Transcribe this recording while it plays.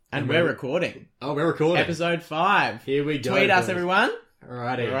And we're recording. Oh, we're recording. Episode 5. Here we go. Tweet us, everyone.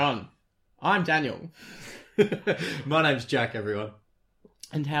 Alrighty. We're on. I'm Daniel. My name's Jack, everyone.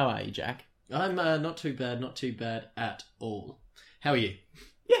 And how are you, Jack? I'm not too bad at all. How are you?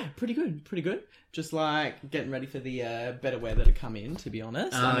 Yeah, pretty good. Just like getting ready for the better weather to come in, to be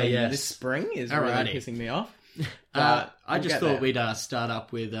honest. Yes. This spring is really Alrighty. pissing me off. I we'll just get thought there. we'd start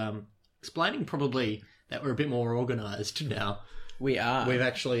up with explaining probably that we're a bit more organised now. We are. We've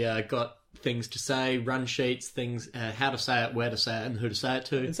actually got things to say, run sheets, things, how to say it, where to say it, and who to say it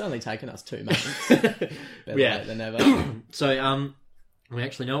to. It's only taken us 2 months. Better late than never. So, we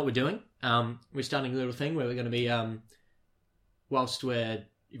actually know what we're doing. We're starting a little thing where we're going to be, whilst we're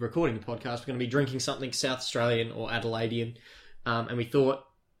recording the podcast, we're going to be drinking something South Australian or Adelaidean. And we thought,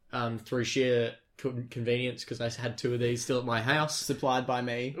 through sheer convenience, because I had 2 of these still at my house, Supplied by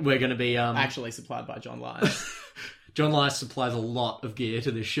me. we're going to be... Actually supplied by John Lyons. John Lyons supplies a lot of gear to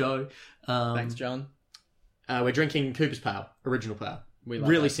this show. Thanks, John. We're drinking Cooper's Pale, original Pale. We love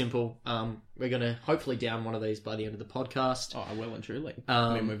Really that. simple. We're going to hopefully down one of these by the end of the podcast. Oh, well and truly.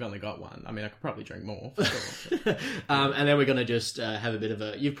 I mean, we've only got one. I mean, I could probably drink more. For sure. And then we're going to just have a bit of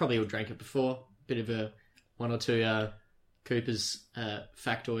a... You've probably all drank it before. Bit of a 1 or 2 Cooper's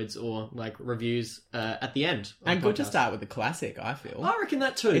factoids or like reviews at the end. of And the good to podcast. start with the classic, I feel. I reckon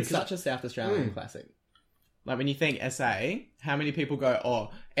that too. It's 'cause such a South Australian classic. Like when you think SA, how many people go, oh,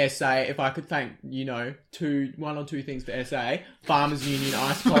 SA, if I could thank, 1 or 2 things for SA, Farmers Union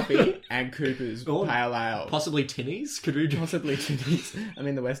iced coffee and Cooper's Or pale ale. possibly tinnies. Could we do... Possibly Tinnies. I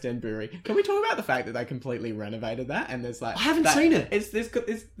mean, the West End Brewery. Can we talk about the fact that they completely renovated that? And there's like... I haven't seen it. It's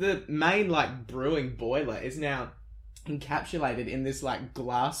the main like brewing boiler is now encapsulated in this like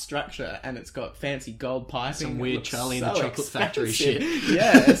glass structure, and it's got fancy gold piping. Some It weird looks Charlie and the so Chocolate Factory expensive. shit.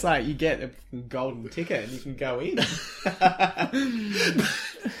 Yeah, it's like you get a golden ticket and you can go in.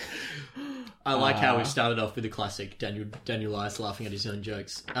 I like how we started off with the classic Daniel Lyons laughing at his own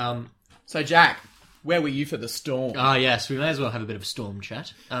jokes. So Jack, where were you for the storm? Yes, we may as well have a bit of a storm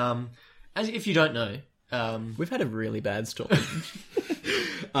chat. As if you don't know, We've had a really bad storm.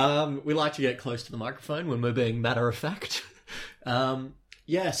 we like to get close to the microphone when we're being matter of fact.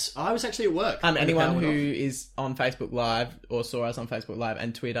 Yes, I was actually at work. when the Anyone power went who off. is on Facebook Live or saw us on Facebook Live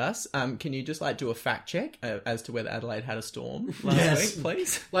and tweet us, can you just like do a fact check as to whether Adelaide had a storm last Yes. week,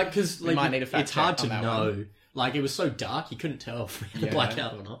 please? Like, because like, might need a fact it's hard check to on that know. one. Like, it was so dark, you couldn't tell if we had a Yeah.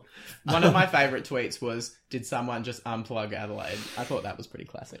 blackout or not. One of my favourite tweets was, "Did someone just unplug Adelaide?" I thought that was pretty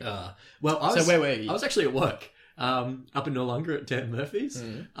classic. Well, I So was, where were you? I was actually at work, up in Noarlunga at Dan Murphy's.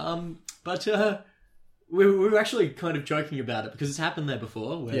 But we were actually kind of joking about it because it's happened there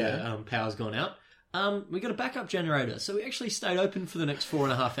before where Yeah. power's gone out. We got a backup generator, so we actually stayed open for the next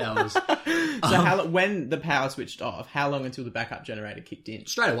 4.5 hours. So when the power switched off, how long until the backup generator kicked in?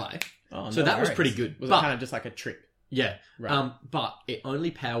 Straight away. Oh, So no that was worries. pretty good. Was But- it kind of just like a trip? Yeah. Right. But it only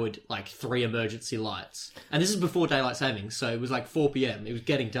powered like 3 emergency lights. And this is before daylight savings, so it was like 4 p.m. It was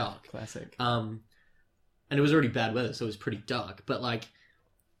getting dark. Classic. And it was already bad weather, so it was pretty dark. But like,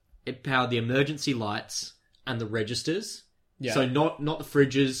 it powered the emergency lights and the registers. Yeah. So not the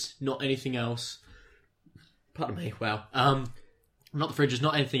fridges, not anything else. Pardon me. Wow. Not the fridges,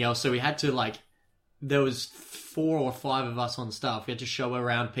 not anything else. So we had to like, there was 4 or 5 of us on staff. We had to show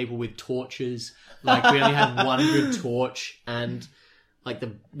around people with torches. Like we only had one good torch, and like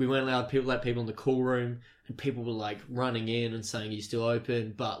we weren't allowed to let people in the cool room, and people were like running in and saying, "You still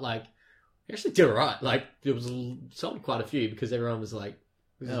open?" But like, we actually did alright. Like there was sold quite a few because everyone was like,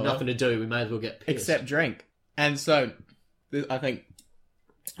 "There's Oh, nothing to do. We may as well get pissed." Except drink. And so, I think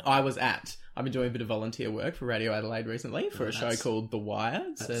I've been doing a bit of volunteer work for Radio Adelaide recently for a show that's- called The Wire.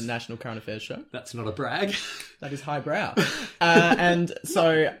 It's a national current affairs show. That's not a brag. That is highbrow. And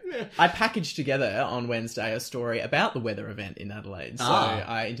so I packaged together on Wednesday a story about the weather event in Adelaide. So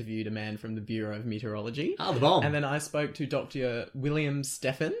I interviewed a man from the Bureau of Meteorology. The bomb. And then I spoke to Dr. William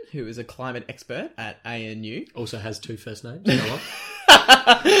Steffen, who is a climate expert at ANU. Also has 2 first names. Go on.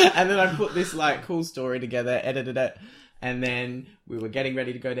 And then I put this like cool story together, edited it, and then we were getting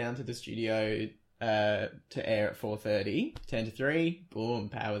ready to go down to the studio to air at 4:30, 10 to 3, boom,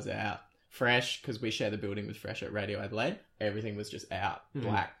 power's out. Fresh, because we share the building with Fresh at Radio Adelaide. Everything was just out,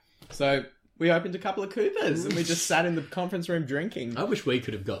 black. So we opened a couple of Coopers and we just sat in the conference room drinking. I wish we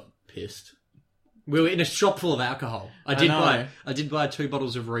could have got pissed. We were in a shop full of alcohol. I know. did buy 2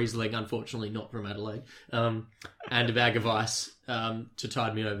 bottles of Riesling, unfortunately not from Adelaide, and a bag of ice to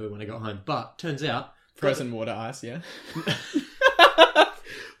tide me over when I got home. But turns out, Frozen water ice, yeah?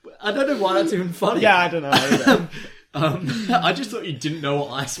 I don't know why that's even funny. Yeah, I don't know either. I just thought you didn't know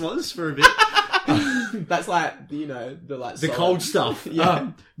what ice was for a bit. That's like, you know, the The cold stuff.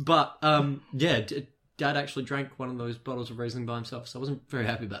 Yeah. Dad actually drank one of those bottles of Riesling by himself, so I wasn't very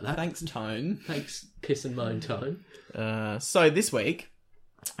happy about that. Thanks, Tone. Thanks, piss and moan tone. So this week,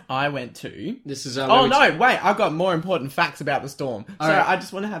 I went to... This is... wait, I've got more important facts about the storm. All so right. I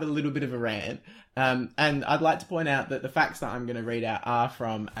just want to have a little bit of a rant. And I'd like to point out that the facts that I'm going to read out are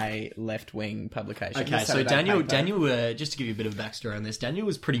from a left-wing publication. Okay, the so Saturday paper. Daniel, just to give you a bit of backstory on this, Daniel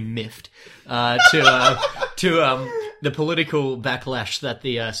was pretty miffed to the political backlash that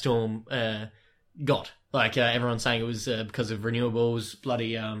the storm got. Like everyone's saying it was because of renewables.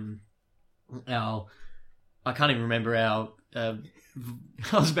 Bloody I can't even remember our. I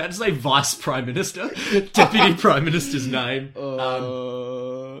was about to say Vice Prime Minister, Deputy Prime Minister's name.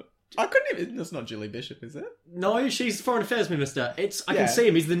 I couldn't even... That's not Julie Bishop, is it? No, she's Foreign Affairs Minister. I Yeah. can see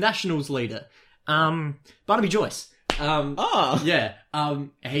him. He's the Nationals leader. Barnaby Joyce. Yeah.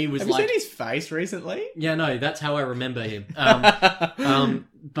 He was Have you like... seen his face recently? Yeah, no, that's how I remember him.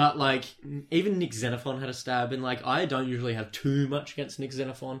 But like, even Nick Xenophon had a stab, and like, I don't usually have too much against Nick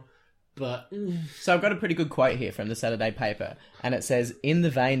Xenophon, but So I've got a pretty good quote here from the Saturday paper, and it says, in the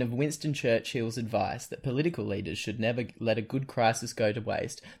vein of Winston Churchill's advice that political leaders should never let a good crisis go to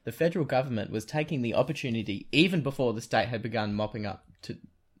waste, the federal government was taking the opportunity, even before the state had begun mopping up,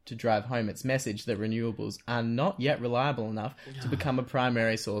 to drive home its message that renewables are not yet reliable enough to become a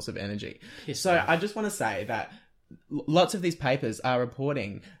primary source of energy. So I just want to say that lots of these papers are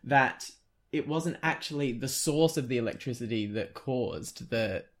reporting that it wasn't actually the source of the electricity that caused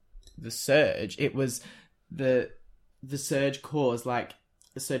the surge. It was the surge caused like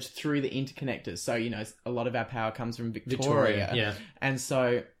a surge through the interconnectors. So, you know, a lot of our power comes from Victoria. yeah. And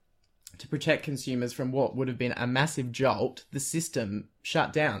so to protect consumers from what would have been a massive jolt, the system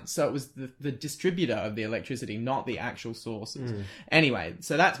shut down. So it was the distributor of the electricity, not the actual sources. Anyway,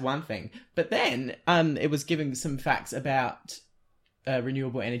 so that's one thing. But then it was giving some facts about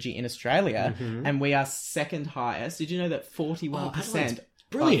renewable energy in Australia, and we are second highest. Did you know that 41%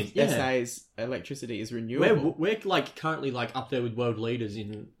 brilliant, of yeah. SA's electricity is renewable? We're like currently like up there with world leaders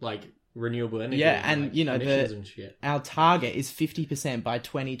in like renewable energy. Yeah, and like, you know, emissions and shit. our target is 50% by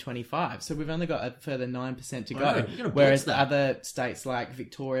 2025. So we've only got a further 9% to go. You're gonna Whereas blitz that. other states like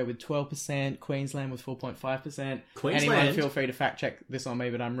Victoria with 12%, Queensland with 4.5%. Queensland? Anyone feel free to fact check this on me,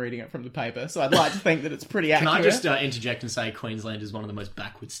 but I'm reading it from the paper. So I'd like to think that it's pretty Can accurate. I just interject and say Queensland is one of the most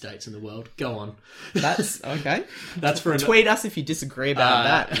backward states in the world? Go on. That's okay. That's for Tweet us if you disagree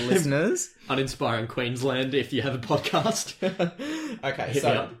about that, listeners. Uninspiring Queensland if you have a podcast. Okay, Hit me so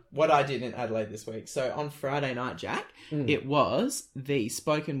up. what I did in Adelaide this week. So on Friday night, Jack, it was the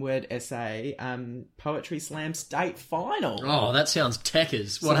spoken word essay poetry slam state final. Oh, that sounds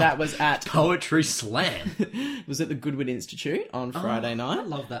techers. So that was at Poetry Slam. it was at the Goodwood Institute on Friday I night.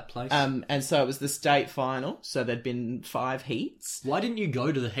 love that place. And so it was the state final. So there'd been 5 heats. Why didn't you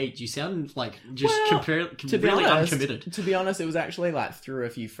go to the heat? You sound like just Well, really uncommitted. To be honest, it was actually like through a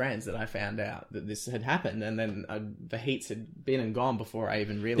few friends that I found out that this had happened, and then the heats had been and gone before I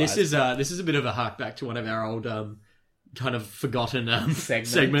even realised. This is a bit of a hark back to one of our old kind of forgotten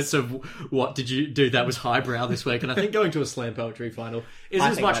Segments. segments of what did you do that was highbrow this week. And I think going to a slam poetry final is I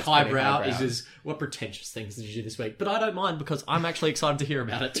as think much that's pretty highbrow highbrow. as what pretentious things did you do this week. But I don't mind because I'm actually excited to hear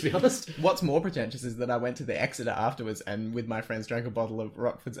about it, to be honest. What's more pretentious is that I went to the Exeter afterwards and with my friends drank a bottle of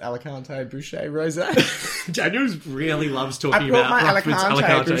Rockford's Alicante Boucher Rosé. Daniels really loves I talking brought about my Rockford's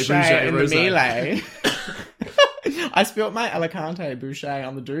Alicante Boucher in the Rosé. melee. I spilt my Alicante Boucher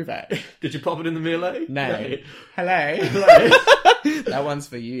on the duvet. Did you pop it in the melee? No. Hello. That one's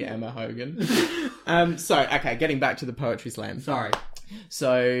for you, Emma Hogan. Okay, getting back to the poetry slam. Sorry.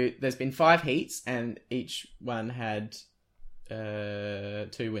 So there's been 5 heats, and each one had 2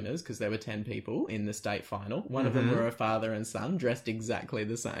 winners because there were 10 people in the state final. One of them were a father and son dressed exactly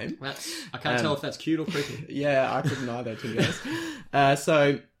the same. I can't tell if that's cute or creepy. Yeah, I couldn't either, to be honest.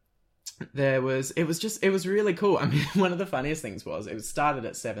 So it was really cool. I mean, one of the funniest things was it started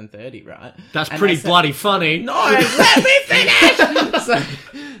at 7:30, right? That's And pretty they said- bloody funny. No, let me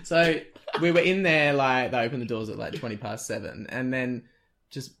finish. so we were in there, like, they opened the doors at like 7:20, and then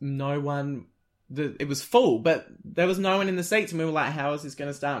just no one. It was full, but there was no one in the seats, and we were like, "How is this going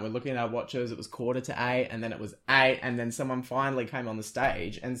to start?" And we're looking at our watches. It was 7:45, and then it was 8, and then someone finally came on the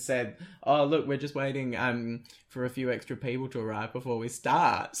stage and said, "Oh, look, we're just waiting for a few extra people to arrive before we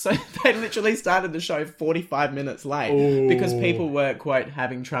start." So they literally started the show 45 minutes late because people were, quote,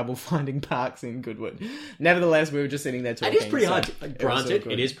 having trouble finding parks in Goodwood. Nevertheless, we were just sitting there talking. It is pretty hard. so it was all Granted,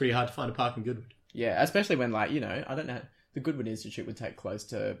 good. it is pretty hard to find a park in Goodwood. Yeah, especially when, like, you know, I don't know. the Goodwood Institute would take close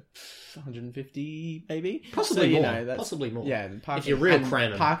to 150, maybe. Possibly So, more. that's, Possibly more. Yeah, parking, If you're real and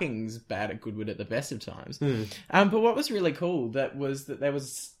cramming. parking's bad at Goodwood at the best of times. Hmm. But what was really cool that there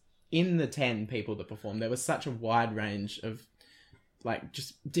was, in the 10 people that performed, there was such a wide range of, like,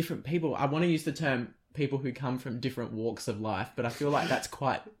 just different people. I want to use the term people who come from different walks of life, but I feel like that's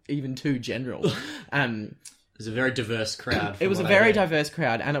quite even too general. It was a very diverse crowd. It was a very diverse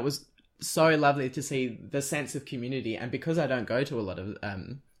crowd, and it was so lovely to see the sense of community. And because I don't go to a lot of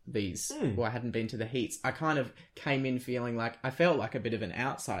these, or I hadn't been to the heats, I kind of came in feeling like I felt like a bit of an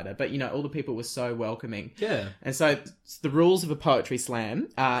outsider. But all the people were so welcoming. Yeah. And so the rules of a poetry slam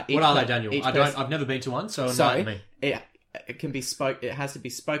are What are they, Daniel? I've never been to one, so enlighten me. It can be It has to be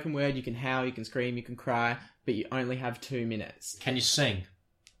spoken word. You can howl, you can scream, you can cry, but you only have 2 minutes. Can you sing?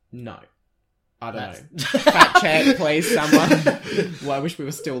 No. I don't know. Fact check, please, someone. Well, I wish we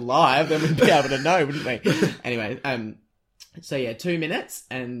were still live, then we'd be able to know, wouldn't we? Anyway, so yeah, 2 minutes,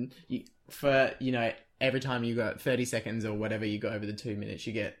 and every time you go 30 seconds or whatever, you go over the 2 minutes,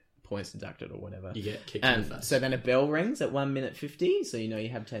 you get points deducted or whatever. You get kicked in the face. So then a bell rings at 1 minute 50, so you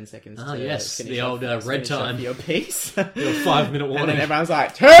have 10 seconds to yes, finish the old red finish time. off your piece. Your 5-minute warning. And then everyone's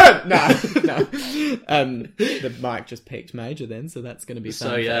like, turn! No. The mic just peaked major then, so that's going to be fun.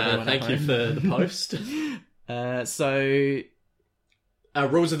 So yeah, thank you for the post.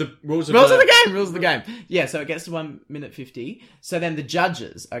 Rules of the game. Yeah, so it gets to 1 minute 50. So then the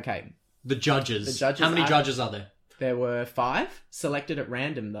judges, okay. The judges. The judges. How many judges are there? There were 5, selected at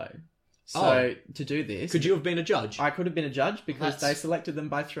random though. So to do this... Could you have been a judge? I could have been a judge because they selected them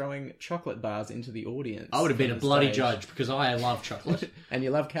by throwing chocolate bars into the audience. I would have been a bloody judge because I love chocolate. And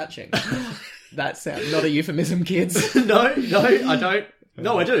you love catching. That sounds... Not a euphemism, kids. No, I don't.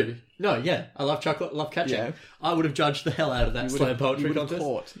 No, I do. No, yeah. I love chocolate, love catching. Yeah. I would have judged the hell out of that slam poetry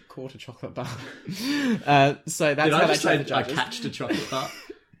contest. Caught a chocolate bar. So that's Did how I they just chose say the judges. I catched a chocolate bar?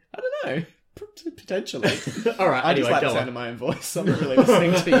 I don't know. Potentially. All right, I anyway, just like the go sound on. of my own voice. I'm not really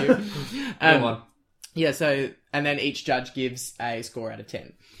listening to you. Go on. Yeah, so... And then each judge gives a score out of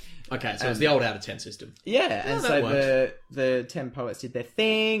 10. Okay, so it's the old out of 10 system. Yeah, and that so works. the 10 poets did their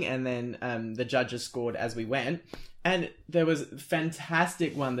thing, and then the judges scored as we went. And there was a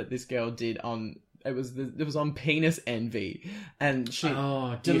fantastic one that this girl did on... It was on penis envy, and she Do you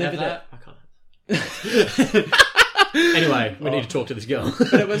have delivered that? I can't. Anyway, we need to talk to this girl.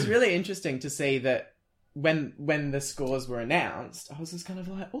 But it was really interesting to see that when the scores were announced, I was just kind of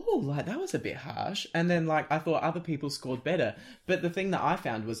like, oh, like that was a bit harsh. And then I thought other people scored better. But the thing that I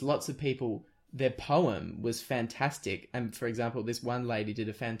found was lots of people, their poem was fantastic. And for example, this one lady did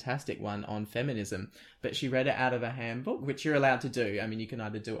a fantastic one on feminism, but she read it out of a handbook, which you're allowed to do. I mean, you can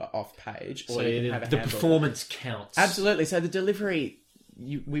either do it off page or So you can have a the handbook. performance counts. Absolutely. So the delivery,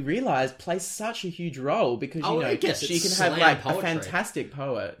 we realised, plays such a huge role because, I guess she it's can have slam a poetry. fantastic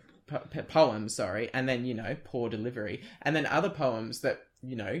poem, and then, poor delivery. And then other poems that,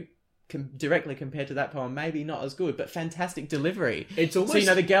 directly compared to that poem, maybe not as good, but fantastic delivery. It's almost...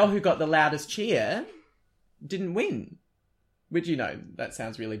 So, the girl who got the loudest cheer didn't win. Which, that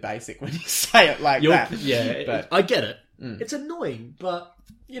sounds really basic when you say it like that. Yeah, but I get it. It's annoying, but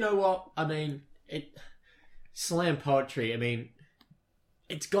you know what? I mean, slam poetry, I mean,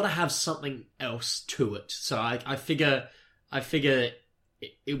 it's got to have something else to it. So I figure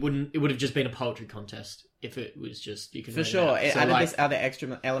it would have just been a poetry contest if it was just you can for sure. It So added this other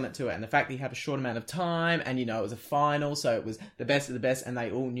extra element to it, and the fact that you have a short amount of time, and it was a final, so it was the best of the best, and they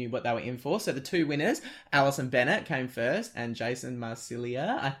all knew what they were in for. So the 2 winners, Alison Bennett came first, and Jason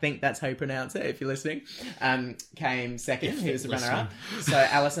Marsilia, I think that's how you pronounce it if you're listening, came second. He was the runner-up. So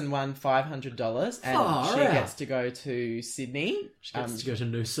Alison won $500, and she gets to go to Sydney. She gets to go to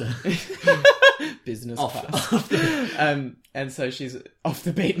Noosa. Business class. And so she's off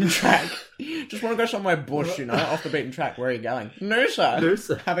the beaten track. Just want to go somewhere bush, off the beaten track. Where are you going?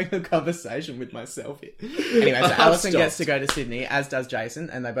 Noosa. Having a conversation with myself here. Anyway, so Alison gets to go to Sydney, as does Jason,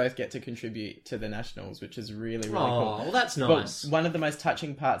 and they both get to contribute to the Nationals, which is really, really cool. Well, that's nice. But one of the most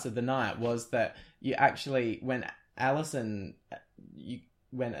touching parts of the night was that you actually, when Alison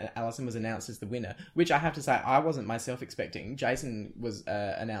was announced as the winner, which I have to say, I wasn't myself expecting. Jason was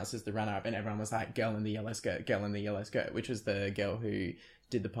announced as the runner-up, and everyone was like, girl in the yellow skirt, which was the girl who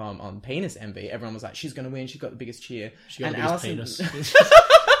did the poem on penis envy. Everyone was like, she's going to win, she got the biggest cheer. She got the biggest penis.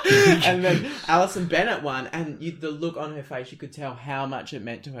 And then Alison Bennett won, and the look on her face, you could tell how much it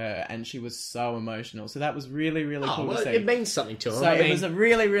meant to her, and she was so emotional. So that was really, really cool to see. It means something to her. So it was a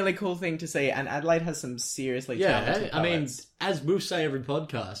really, really cool thing to see, and Adelaide has some seriously talented poets. As we'll say every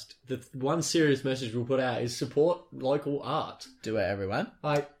podcast, the one serious message we'll put out is support local art. Do it, everyone.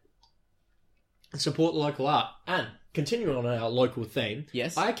 support the local art. And continuing on our local theme,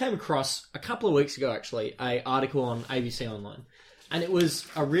 Yes. I came across a couple of weeks ago actually a article on ABC Online, and it was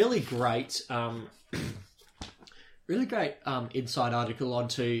a really great, inside article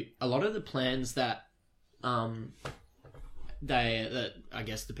onto a lot of the plans that I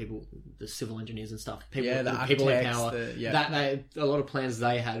guess the civil engineers and stuff, people in architects, power, a lot of plans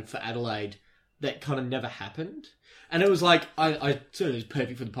they had for Adelaide that kind of never happened. And it was like, I thought it was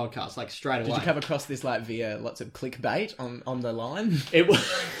perfect for the podcast, like straight away. Did you come across this like via lots of clickbait on the line? It was,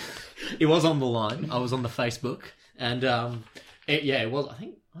 it was on the line. I was on the Facebook, and it was.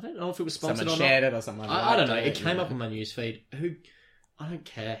 I don't know if it was sponsored Someone or shared not. it or something. I don't know. It came up on my newsfeed. I don't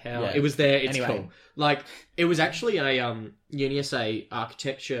care how Yeah. it was there. It's Anyway. cool. Like it was actually a UniSA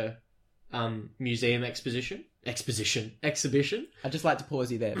architecture museum exhibition. I'd just like to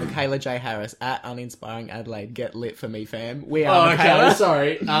pause you there. Michaela J. Harris at Uninspiring Adelaide. Get lit for me, fam. We are Michaela. Okay.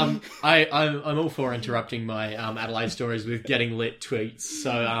 Sorry. I'm all for interrupting my Adelaide stories with getting lit tweets.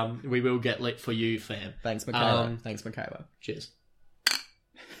 So we will get lit for you, fam. Thanks, Michaela. Thanks, Michaela. Cheers.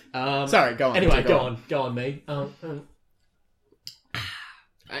 Sorry, go on. Anyway, go on, me.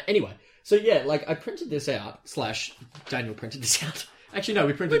 Anyway, so yeah, like I printed this out. / Daniel printed this out. Actually, no,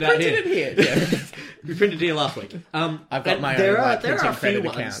 we printed it here. Yeah. We printed it here last week. I've got my there own are there are a few credit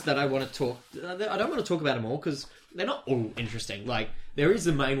ones account. that I want to talk. I don't want to talk about them all because they're not all interesting. Like there is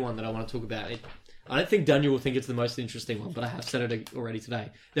the main one that I want to talk about. I don't think Daniel will think it's the most interesting one, but I have said it already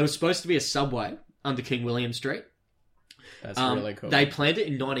today. There was supposed to be a subway under King William Street. That's really cool. They planned it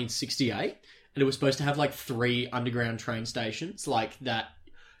in 1968, and it was supposed to have like 3 underground train stations, like that.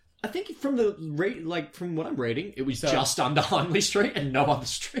 I think from from what I'm reading, it was just under Hindley Street and no other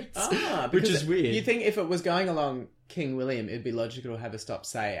streets, which is weird. You think if it was going along King William, it'd be logical to have a stop,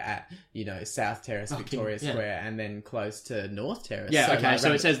 say, at South Terrace, Victoria Square, and then close to North Terrace. Yeah, okay.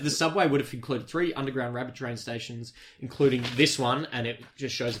 So it says the subway would have included 3 underground rapid train stations, including this one, and it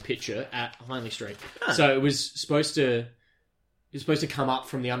just shows a picture at Hindley Street. So it was supposed to. You're supposed to come up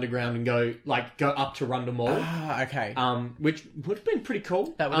from the underground and go up to Rundle Mall. Ah, okay. Which would have been pretty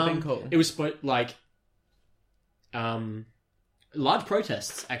cool. That would have been cool. It was large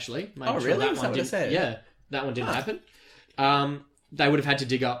protests actually. Oh, really? Is that what it said? Yeah, that one didn't happen. They would have had to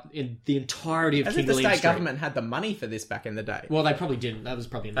dig up in the entirety of As King if the William state Street. government had the money for this back in the day. Well, they probably didn't. That was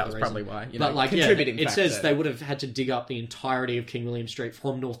probably another reason. probably why. Contributing it says factor. they would have had to dig up the entirety of King William Street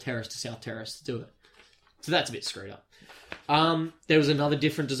from North Terrace to South Terrace to do it. So that's a bit screwed up. There was another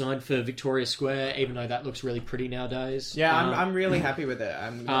different design for Victoria Square, even though that looks really pretty nowadays. Yeah, I'm really happy with it.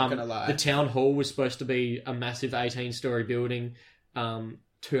 I'm not going to lie. The town hall was supposed to be a massive 18-storey building,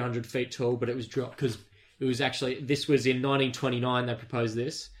 200 feet tall, but it was dropped because it was actually... This was in 1929 they proposed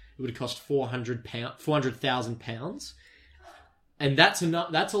this. It would have cost £400,000. And that's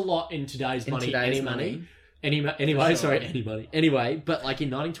a lot in today's money. Anyway, but like in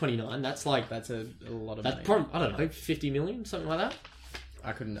 1929, that's like... That's a lot of That's money. probably, I don't know, 50 million, something like that.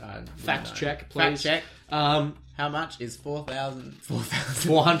 I couldn't... Fact check, please. Fact check. How much is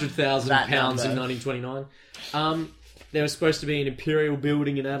 400,000 That pounds in number. 1929. There was supposed to be an imperial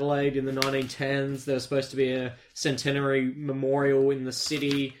building in Adelaide in the 1910s. There was supposed to be a centenary memorial in the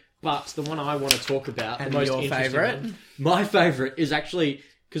city. But the one I want to talk about, And the most your interesting favourite? one, my favourite is actually...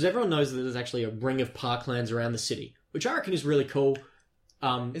 Because everyone knows that there's actually a ring of parklands around the city, which I reckon is really cool.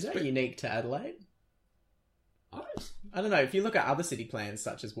 Is that unique to Adelaide? I I don't know. If you look at other city plans,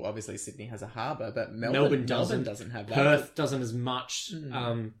 such as, well, obviously Sydney has a harbour, but Melbourne doesn't. have that. Perth doesn't as much.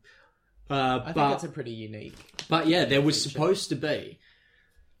 I think that's a pretty unique. But yeah, there was feature. supposed to be...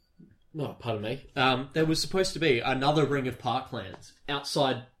 Oh, pardon me. There was supposed to be another ring of parklands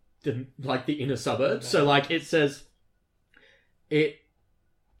outside the inner suburbs. So it says... It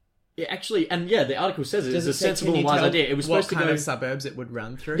actually... And yeah, the article says it's a sensible and wise idea. It was supposed to go... What kind of suburbs it would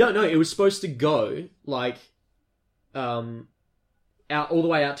run through? No, it was supposed to go out all the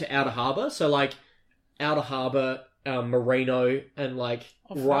way out to Outer Harbour. So Outer Harbour, Merino, and right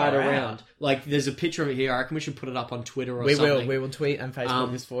around. out. There's a picture of it here. I reckon we should put it up on Twitter or something. We will tweet and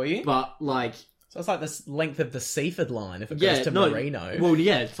Facebook this for you. But So it's like the length of the Seaford line if it goes to Merino. Well,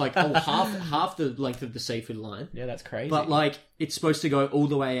 yeah, it's half the length of the Seaford line. Yeah, that's crazy. But it's supposed to go all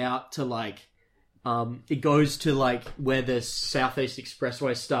the way out to it goes to where the Southeast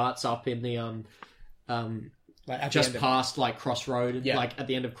Expressway starts up in the just past Crossroad, at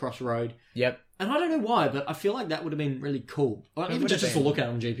the end of Crossroad. Yep. And I don't know why, but I feel like that would have been really cool. Or even would just have to been. look at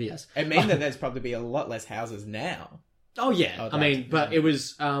on GPS. It means that there's probably be a lot less houses now. Oh yeah, but it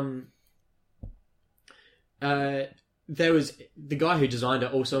was there was the guy who designed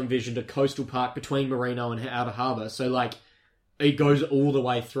it also envisioned a coastal park between Merino and Outer Harbour, so it goes all the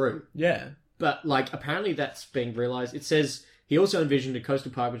way through. Yeah. But, like, apparently that's being realised. It says he also envisioned a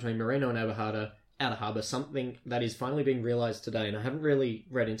coastal park between Moreno and Outer Harbour, something that is finally being realised today. And I haven't really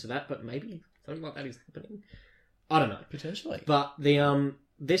read into that, but maybe something like that is happening. I don't know. Potentially. But the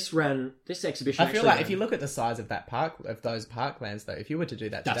this exhibition. I feel like if you look at the size of that park, of those parklands, though, if you were to do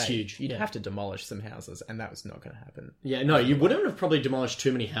that today, That's huge, you'd yeah. have to demolish some houses, and that was not going to happen. Yeah, no, you wouldn't have probably demolished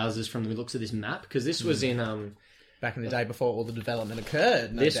too many houses from the looks of this map, because this was in Back in the day before all the development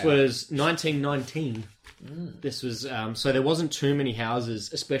occurred. No this doubt. was 1919. This was so there wasn't too many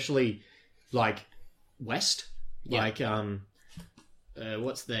houses, especially like west, like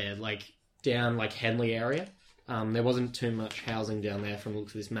what's there, like down like Henley area. There wasn't too much housing down there from the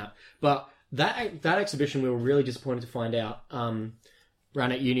looks of this map. But that exhibition we were really disappointed to find out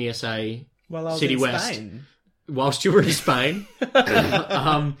ran at UniSA well, I was City in West. Spain. Whilst you were in Spain,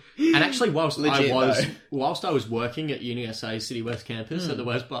 and actually whilst Legit, I was working at UniSA City West campus at the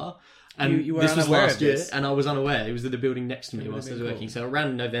West Bar, and You were this was unaware last of year, this. and I was unaware. It was in the building next to me whilst I was been working. cool. So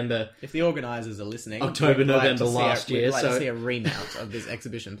around November, If the organisers are listening, October, we'd like November to see last year, We'd like to so- see a remount of this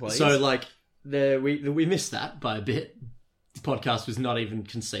exhibition, please. so like we missed that by a bit. The podcast was not even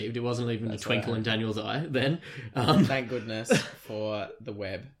conceived. It wasn't even a twinkle in Daniel's eye then. Thank goodness for the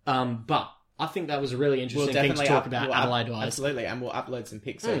web. But I think that was a really interesting thing to talk about Adelaide Eyes. Absolutely, and we'll upload some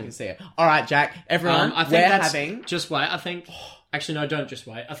pics so you can see it. All right, Jack. Everyone, I think we're that's having. just wait. I think actually no, don't just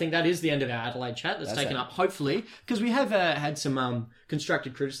wait. I think that is the end of our Adelaide chat. That's taken up hopefully because we have had some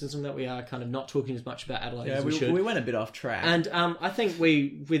constructive criticism that we are kind of not talking as much about Adelaide as we should. We went a bit off track. And I think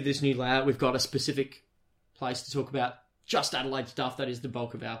with this new layout, we've got a specific place to talk about just Adelaide stuff. That is the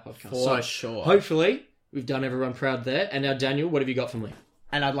bulk of our podcast. For sure. Hopefully, we've done everyone proud there. And now, Daniel, what have you got for me?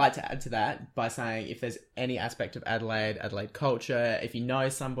 And I'd like to add to that by saying if there's any aspect of Adelaide culture, if you know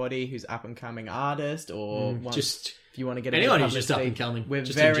somebody who's up and coming artist or Just if you want to get anyone a who's just up and coming, we're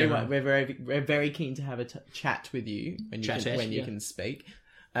just in general. we're very keen to have a chat with you when you can speak.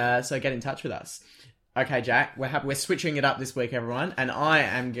 So get in touch with us. Okay, Jack, we're switching it up this week, everyone,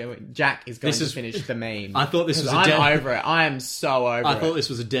 and Jack is going to finish the meme. I thought this was I'm over it. I am so over it. I thought this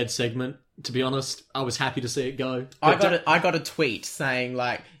was a dead segment. To be honest, I was happy to see it go. I got a tweet saying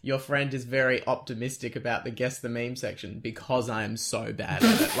like your friend is very optimistic about the guess the meme section because I am so bad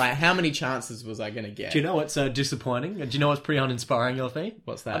at it. Like, how many chances was I going to get? Do you know what's disappointing? Do you know what's pretty uninspiring of me?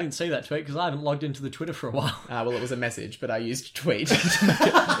 What's that? I didn't see that tweet because I haven't logged into the Twitter for a while. Well, it was a message, but I used tweet.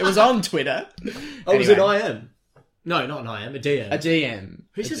 It was on Twitter. Oh, was it IM? No, not an IM, a DM. A DM.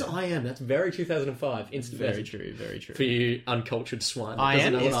 Who says IM? That's very 2005. Instant Very message. true, very true. For you uncultured swine. that I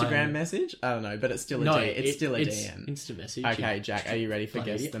doesn't am know what Instagram IM. message? I don't know, but it's still a No, DM. It's still a it's DM. Instant message. Okay, Jack, are you ready for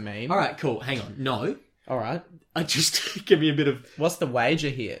guess the meme? All right, cool. Hang on. No. All right. I just give me a bit of What's the wager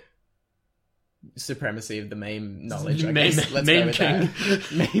here? Supremacy of the meme knowledge. I Meme- guess. Let's meme go with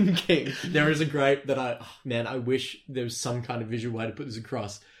that. Meme king. There is a great that I wish there was some kind of visual way to put this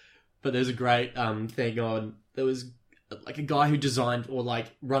across. But there's a great thing on. There was like a guy who designed or like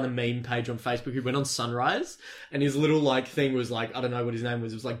run a meme page on Facebook who went on Sunrise, and his little like thing was like, I don't know what his name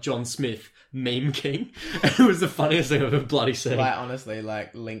was. It was like John Smith, Meme King. And it was the funniest thing I've ever bloody seen. Like, honestly,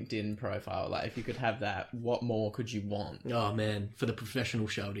 like LinkedIn profile. Like, if you could have that, what more could you want? Oh man, for the professional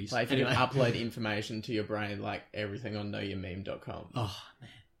shouties. Like, if you could upload information to your brain, like everything on knowyourmeme.com. Oh man,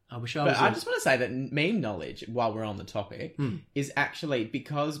 I wish I was. But I just want to say that meme knowledge, while we're on the topic, Hmm. is actually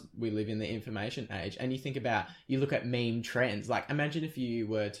because we live in the information age, and you look at meme trends. Like, imagine if you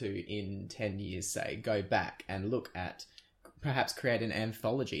were to, in 10 years, say, go back and look at, perhaps create an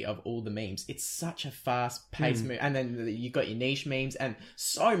anthology of all the memes. It's such a fast-paced move. And then you've got your niche memes, and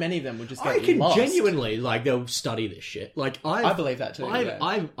so many of them will just get I can lost. genuinely like they'll study this shit. Like I believe that too.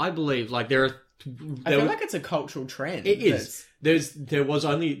 I believe like there are. I feel like it's a cultural trend. It is. There's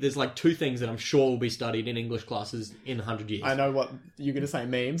like two things that I'm sure will be studied in English classes in 100 years. I know what you're going to say,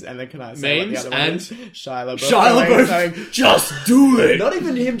 memes, and then can I say Memes what the other one and is? Shia Shia LaBeouf. saying, Just do it. Not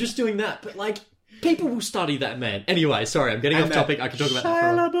even him just doing that, but like people will study that man. Anyway, sorry, I'm getting off topic. I can talk about that for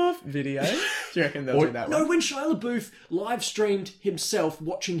a while. Shia LaBeouf video. Do you reckon they'll do that one? No, when Shia LaBeouf live streamed himself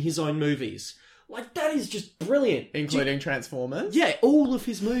watching his own movies, like that is just brilliant. Including Transformers? Yeah, all of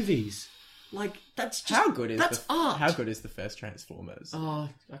his movies. Like that's just that's art. How good is the first Transformers? Oh,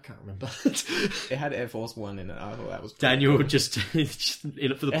 I can't remember. It had Air Force One in it. I thought that was Daniel just in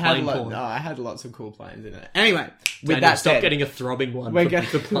it for the plane porn. No, I had lots of cool planes in it. Anyway, with Daniel, that stop said, getting a throbbing one we're for gonna,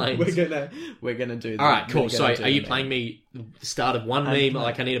 the planes. We're gonna do. All right, cool. So, are you meme. playing me the start of one meme?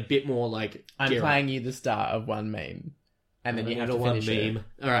 Like, I need a bit more like. I'm playing you the start of one meme, and then you have to finish it.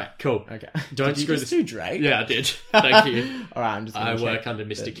 All right, cool. Okay. Don't Did screw you just this. do Drake? Yeah, I did. Thank you. All right, I'm just. I gonna work check under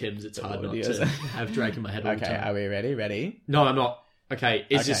Mr. the- Kibbs. It's the hard not audios. to have Drake in my head all the Okay, time. are we ready? Ready? No, I'm not. Okay,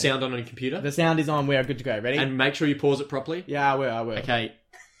 is your Okay. sound on a computer? The sound is on. We are good to go. Ready? And make sure you pause it properly. Yeah, I will. Okay.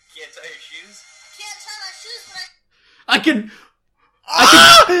 Can't tie your shoes. Can't tie my shoes, but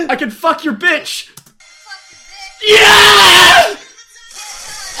I I can fuck your bitch! fuck you, bitch. Yeah!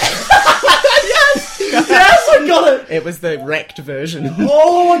 Yes, I got it! It was the wrecked version.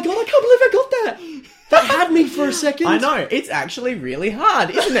 Oh my god, I can't believe I got that! That had me for a second. I know. It's actually really hard,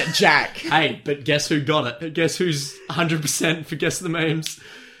 isn't it, Jack? Hey, but guess who got it? Guess who's 100% for Guess the Memes?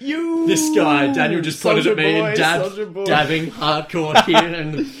 You. This guy, Daniel just pointed at me and Soldier boy. dabbing hardcore here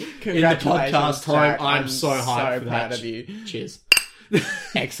in the Congratulations, podcast home. Jack. I'm so hyped for proud that. of you. Cheers.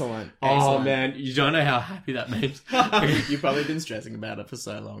 Excellent. Oh Excellent. man, you don't know how happy that means. You've probably been stressing about it for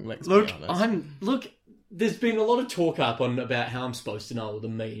so long. Let's Look, be honest. there's been a lot of talk up on about how I'm supposed to know all the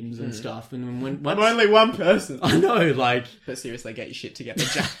memes and stuff, and when I'm only one person. I know, like, But seriously, get your shit together,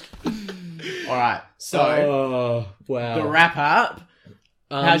 Jack. All right. So oh wow. the wrap up.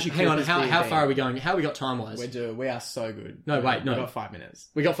 How's your hang on, Coopers how being? far are we going? How we got time wise? We are so good. No, wait, no. We've got 5 minutes.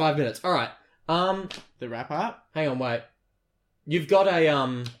 We got 5 minutes. All right. The wrap up. Hang on, wait. You've got a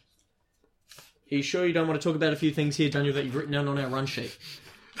Are you sure you don't want to talk about a few things here, Daniel, that you've written down on our run sheet?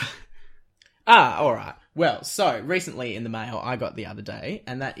 All right. Well, so recently in the mail I got the other day,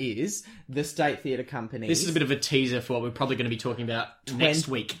 and that is the State Theatre Company. This is a bit of a teaser for what we're probably going to be talking about next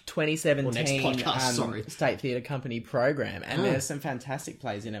week. 2017 Or next podcast, sorry. State Theatre Company program, and there's some fantastic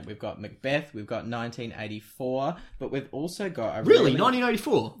plays in it. We've got Macbeth, we've got 1984, but we've also got a Really?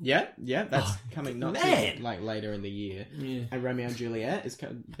 1984? yeah, that's coming not man. too, like later in the year. Yeah. And Romeo and Juliet is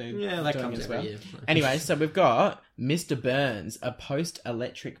Yeah, that comes as every well. year. Anyway, so we've got Mr. Burns, a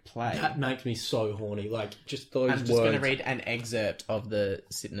post-electric play. That makes me so horny. Like, just those I'm words. just going to read an excerpt of the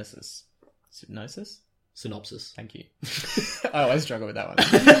synopsis. Synopsis? Synopsis. Thank you. I always struggle with that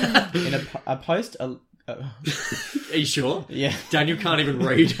one. In a post... Are you sure? yeah. Daniel can't even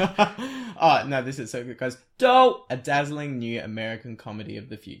read. Oh, no, this is so good. It goes, Doll! A dazzling new American comedy of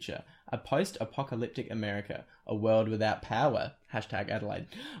the future. A post-apocalyptic America. A world without power. #Adelaide.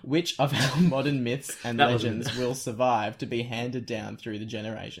 Which of our modern myths and That wasn't- legends will survive to be handed down through the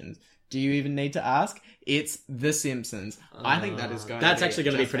generations? Do you even need to ask? It's The Simpsons. I think that is going That's to be actually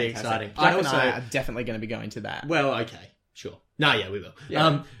going to be just pretty fantastic. exciting. Jack I also... and I are definitely going to be going to that. Well, okay. Sure. No, yeah, we will.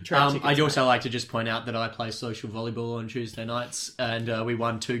 Yeah, trade tickets, I'd also like to just point out that I play social volleyball on Tuesday nights, and we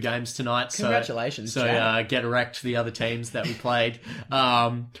won 2 games tonight. Congratulations, So Jack. get erect to the other teams that we played.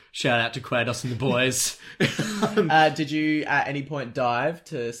 Shout out to Quados and the boys. Did you at any point dive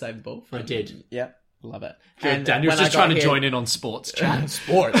to save the ball? I did. Yep. Love it. And Daniel's when I just got trying to here- join in on sports chat.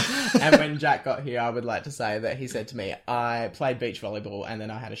 Sports. And when Jack got here, I would like to say that he said to me, I played beach volleyball and then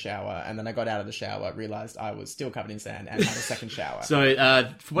I had a shower and then I got out of the shower, realised I was still covered in sand and had a second shower. So,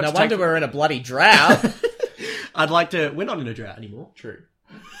 for what no to wonder take- we're in a bloody drought. I'd like to... We're not in a drought anymore. True.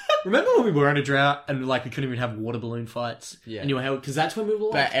 Remember when we were in a drought and like we couldn't even have water balloon fights? Yeah. And you were held... Because that's when we were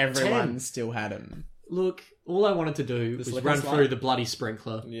like But everyone 10. still had them. Look, all I wanted to do was slip run and slide? through the bloody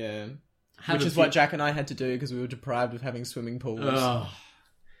sprinkler. Yeah. Have Which a is few- what Jack and I had to do because we were deprived of having swimming pools. Oh.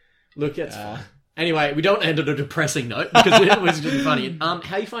 Look, it's fine. Anyway, we don't end on a depressing note because it was really funny. How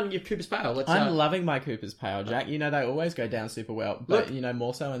are you finding your Cooper's Pale? Let's. I'm loving my Cooper's Pale, Jack. You know, they always go down super well, but Look- you know,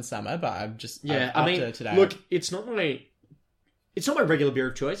 more so in summer, but I'm just, yeah, after I mean, today. look, it's not my regular beer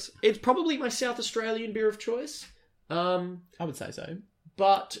of choice. It's probably my South Australian beer of choice. I would say so.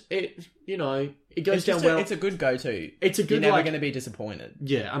 But it, it goes It's down just well. it's a good go-to. It's a good, You're never like- going to be disappointed.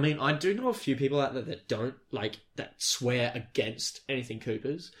 Yeah, I mean, I do know a few people out there that don't that swear against anything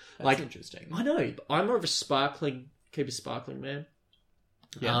Cooper's. That's interesting. I know, but I'm more of a Cooper's sparkling man.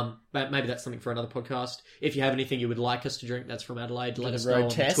 Yeah. But maybe that's something for another podcast. If you have anything you would like us to drink, that's from Adelaide. Let the us road know on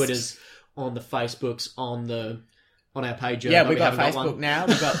test. the Twitters, on the Facebooks, on our page. Yeah, but we got haven't Facebook one. now.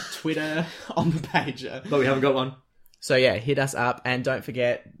 We've got Twitter on the page. But we haven't got one. So yeah, hit us up. And don't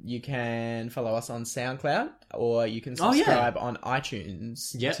forget, you can follow us on SoundCloud or you can Oh, yeah. subscribe on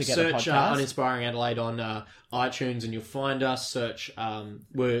iTunes Yeah, to get a search podcast. Uninspiring Adelaide on iTunes and you'll find us. Search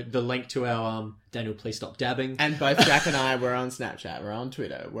we're the link to our Daniel, please stop dabbing. And both Jack and I, we're on Snapchat, we're on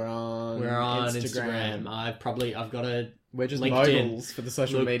Twitter, we're on Instagram. I've got a We're just LinkedIn. moguls for the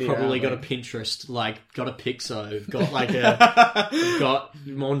social Look, media. probably got a aren't we? Pinterest, got a Pixo, got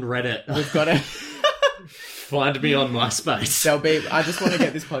I'm on Reddit. We've got a... Find me on MySpace. There'll be. I just want to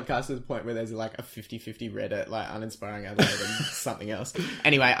get this podcast to the point where there's like a 50-50 Reddit, like uninspiring Adelaide and something else.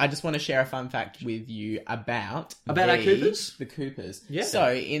 Anyway, I just want to share a fun fact with you about our Coopers. The Coopers. Yeah.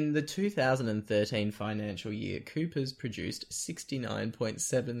 So in the 2013 financial year, Coopers produced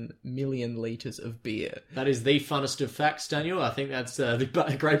 69.7 million litres of beer. That is the funnest of facts, Daniel. I think that's a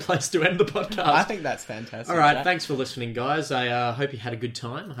great place to end the podcast. I think that's fantastic. All right, Jack. thanks for listening, guys. I hope you had a good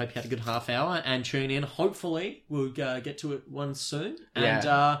time. I hope you had a good half hour, and tune in. Hopefully, we'll get to it one soon. And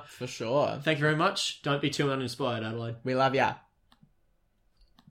Yeah, for sure. thank you very much. Don't be too uninspired, Adelaide. We love ya.